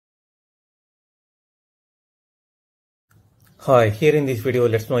Hi, here in this video,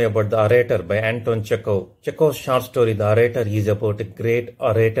 let's know about The Orator by Anton Chekhov. Chekhov's short story, The Orator, is about a great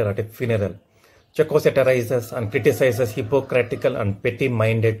orator at a funeral. Chekhov satirizes and criticizes hypocritical and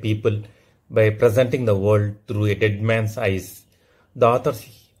petty-minded people by presenting the world through a dead man's eyes. The author's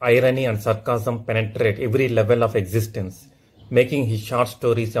irony and sarcasm penetrate every level of existence, making his short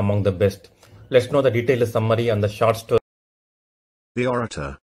stories among the best. Let's know the detailed summary on the short story. The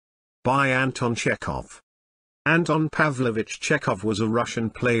Orator by Anton Chekhov. Anton Pavlovich Chekhov was a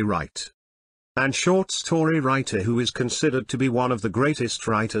Russian playwright and short story writer who is considered to be one of the greatest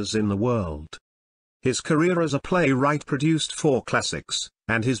writers in the world. His career as a playwright produced 4 classics,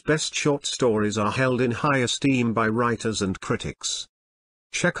 and his best short stories are held in high esteem by writers and critics.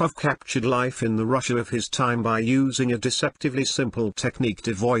 Chekhov captured life in the Russia of his time by using a deceptively simple technique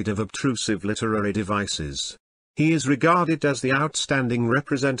devoid of obtrusive literary devices. He is regarded as the outstanding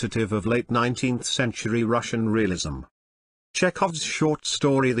representative of late 19th century Russian realism. Chekhov's short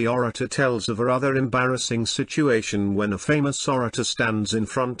story The Orator tells of a rather embarrassing situation when a famous orator stands in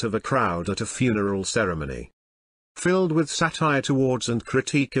front of a crowd at a funeral ceremony. Filled with satire towards and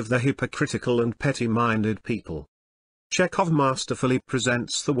critique of the hypocritical and petty-minded people, Chekhov masterfully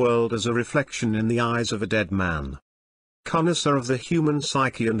presents the world as a reflection in the eyes of a dead man. Connoisseur of the human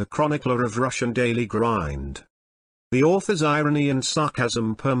psyche and a chronicler of Russian daily grind, the author's irony and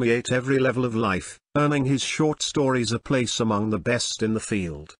sarcasm permeate every level of life, earning his short stories a place among the best in the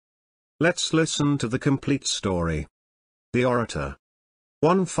field. Let's listen to the complete story. The Orator.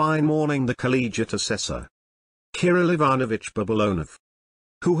 One fine morning the collegiate assessor, Kirill Ivanovich Babalonov,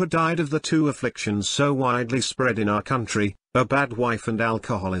 who had died of the 2 afflictions so widely spread in our country, a bad wife and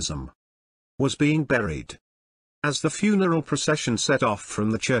alcoholism, was being buried. As the funeral procession set off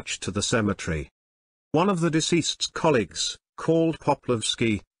from the church to the cemetery, one of the deceased's colleagues, called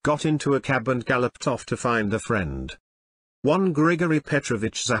Poplovsky, got into a cab and galloped off to find a friend. One Grigory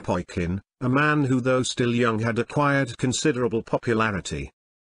Petrovich Zapoykin, a man who though still young had acquired considerable popularity.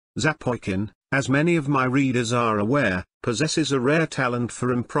 Zapoykin, as many of my readers are aware, possesses a rare talent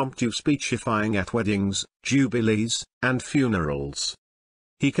for impromptu speechifying at weddings, jubilees, and funerals.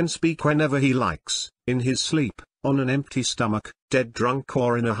 He can speak whenever he likes, in his sleep, on an empty stomach, dead drunk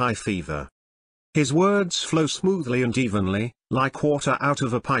or in a high fever. His words flow smoothly and evenly, like water out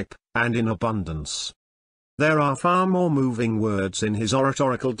of a pipe, and in abundance. There are far more moving words in his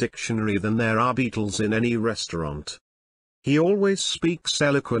oratorical dictionary than there are beetles in any restaurant. He always speaks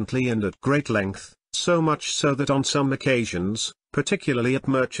eloquently and at great length, so much so that on some occasions, particularly at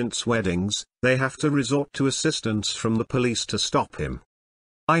merchants' weddings, they have to resort to assistance from the police to stop him.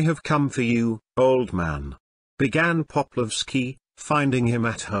 "I have come for you, old man," began Poplovsky, finding him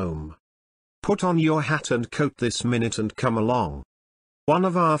at home. "Put on your hat and coat this minute and come along. One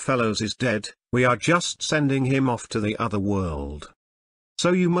of our fellows is dead, we are just sending him off to the other world.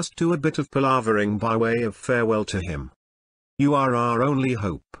 So you must do a bit of palavering by way of farewell to him. You are our only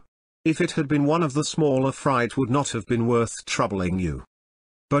hope. If it had been one of the smaller fry it would not have been worth troubling you.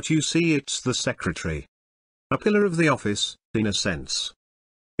 But you see it's the secretary. A pillar of the office, in a sense.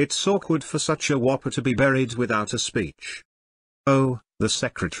 It's awkward for such a whopper to be buried without a speech." "Oh, the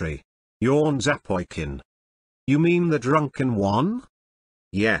secretary," yawned Zapoykin. "You mean the drunken one?"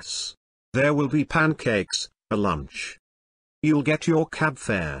 "Yes. There will be pancakes, a lunch. You'll get your cab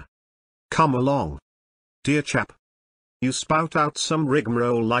fare. Come along. Dear chap. You spout out some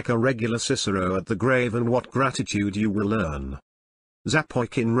rigmarole like a regular Cicero at the grave and what gratitude you will earn."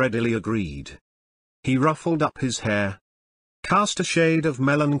 Zapoykin readily agreed. He ruffled up his hair, cast a shade of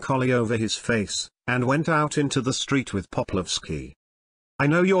melancholy over his face, and went out into the street with Poplovsky. "I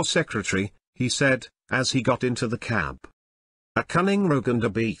know your secretary," he said, as he got into the cab. "A cunning rogue and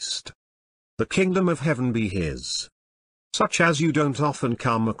a beast. The kingdom of heaven be his. Such as you don't often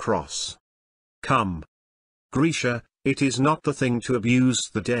come across. Come, Grisha, it is not the thing to abuse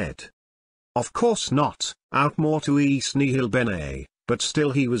the dead." Of course not, out mortuis nihil bene, but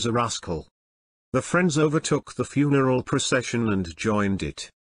still he was a rascal. The friends overtook the funeral procession and joined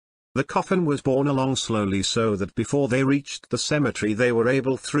it. The coffin was borne along slowly so that before they reached the cemetery they were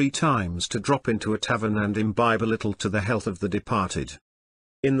able 3 times to drop into a tavern and imbibe a little to the health of the departed.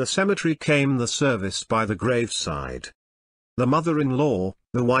 In the cemetery came the service by the graveside. The mother-in-law,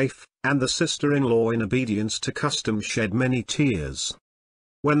 the wife, and the sister-in-law in obedience to custom shed many tears.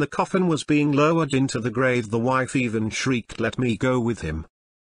 When the coffin was being lowered into the grave the wife even shrieked, "Let me go with him,"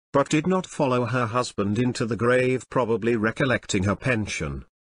 but did not follow her husband into the grave, probably recollecting her pension.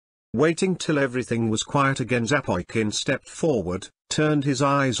 Waiting till everything was quiet again, Zapoykin stepped forward, turned his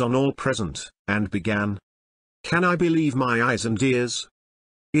eyes on all present, and began, "Can I believe my eyes and ears?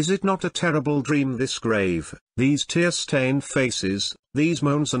 Is it not a terrible dream, this grave, these tear-stained faces, these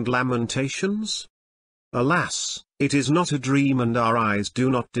moans and lamentations? Alas, it is not a dream, and our eyes do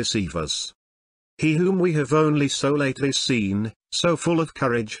not deceive us. He whom we have only so lately seen, so full of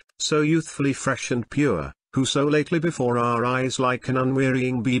courage, so youthfully fresh and pure, who so lately before our eyes like an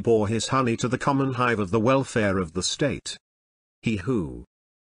unwearying bee bore his honey to the common hive of the welfare of the state. He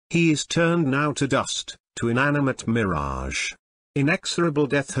is turned now to dust, to inanimate mirage. Inexorable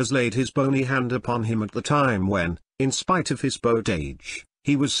death has laid his bony hand upon him at the time when, in spite of his bowed age,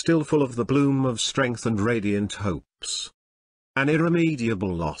 he was still full of the bloom of strength and radiant hopes. An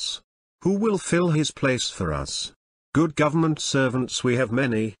irremediable loss. Who will fill his place for us? Good government servants we have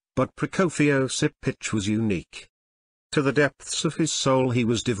many, but Prokofy Osipych was unique. To the depths of his soul he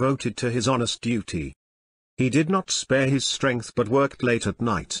was devoted to his honest duty. He did not spare his strength but worked late at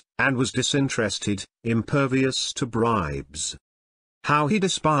night, and was disinterested, impervious to bribes. How he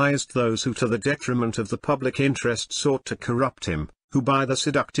despised those who to the detriment of the public interest sought to corrupt him, who by the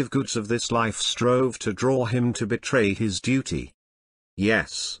seductive goods of this life strove to draw him to betray his duty.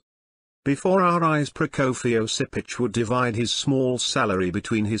 Yes. Before our eyes Prokofy Osipych would divide his small salary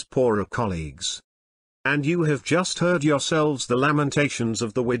between his poorer colleagues. And you have just heard yourselves the lamentations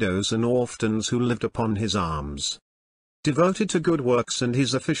of the widows and orphans who lived upon his alms. Devoted to good works and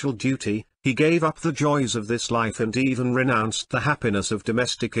his official duty, he gave up the joys of this life and even renounced the happiness of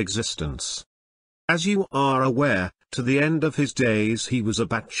domestic existence. As you are aware, to the end of his days he was a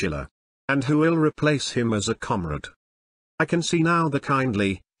bachelor. And who will replace him as a comrade? I can see now the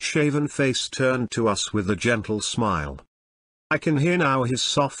kindly, shaven face turned to us with a gentle smile. I can hear now his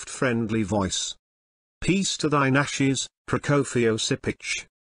soft friendly voice. Peace to thine ashes, Prokofy Osipych.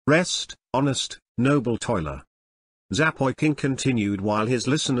 Rest, honest, noble toiler. Zapoikin continued while his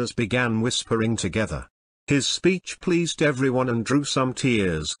listeners began whispering together. His speech pleased everyone and drew some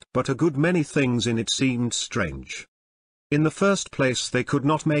tears, but a good many things in it seemed strange. In the first place, they could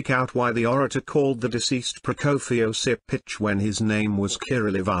not make out why the orator called the deceased Prokofy Osipych when his name was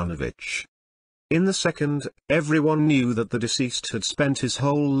Kirill Ivanovich. In the second, everyone knew that the deceased had spent his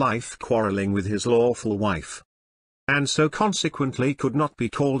whole life quarreling with his lawful wife, and so consequently could not be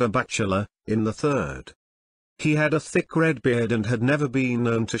called a bachelor. In the third, he had a thick red beard and had never been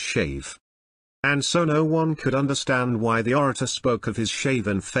known to shave. And so no one could understand why the orator spoke of his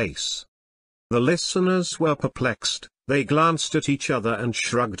shaven face. The listeners were perplexed, they glanced at each other and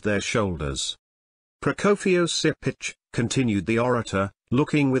shrugged their shoulders. Prokofy Osipych, continued the orator,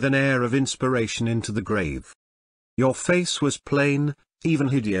 looking with an air of inspiration into the grave. Your face was plain, even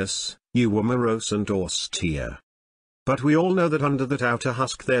hideous, you were morose and austere. But we all know that under that outer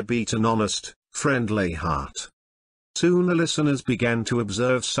husk there beat an honest, friendly heart. Soon the listeners began to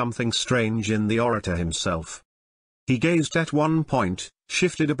observe something strange in the orator himself. He gazed at one point,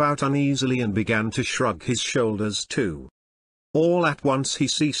 shifted about uneasily and began to shrug his shoulders too. All at once he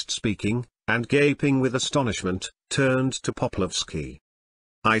ceased speaking, and gaping with astonishment, turned to Poplavsky.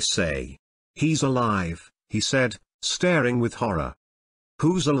 I say. He's alive, he said, staring with horror.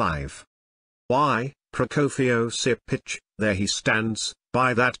 Who's alive? Why, Prokofy Osipych, there he stands,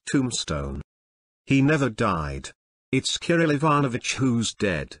 by that tombstone. He never died. It's Kirill Ivanovich who's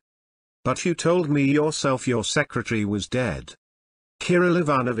dead. But you told me yourself your secretary was dead. Kirill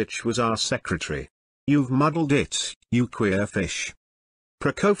Ivanovich was our secretary. You've muddled it, you queer fish.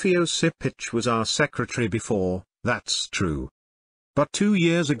 Prokofy Osipych was our secretary before, that's true. But 2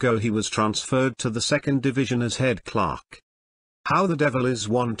 years ago he was transferred to the 2nd Division as head clerk. How the devil is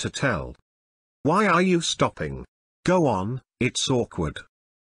one to tell? Why are you stopping? Go on, it's awkward.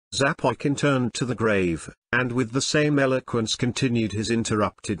 Zapoikin turned to the grave, and with the same eloquence continued his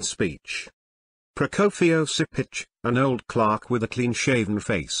interrupted speech. Prokofy Osipych, an old clerk with a clean-shaven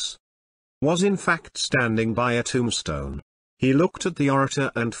face, was in fact standing by a tombstone. He looked at the orator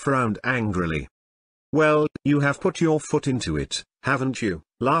and frowned angrily. Well, you have put your foot into it, haven't you?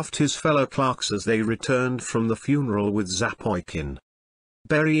 Laughed his fellow clerks as they returned from the funeral with Zapoikin.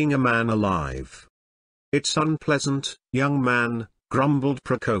 Burying a man alive. It's unpleasant, young man, grumbled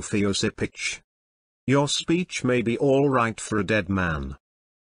Prokofy Osipych. Your speech may be all right for a dead man.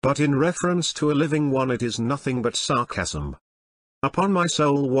 But in reference to a living one it is nothing but sarcasm. Upon my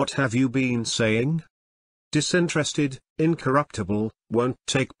soul, what have you been saying? Disinterested, incorruptible, won't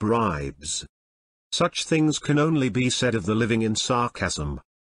take bribes. Such things can only be said of the living in sarcasm.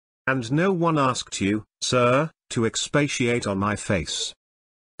 And no one asked you, sir, to expatiate on my face.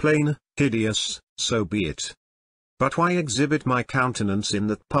 Plain, hideous, so be it. But why exhibit my countenance in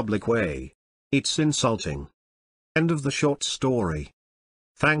that public way? It's insulting. End of the short story.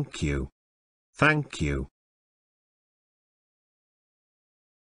 Thank you. Thank you.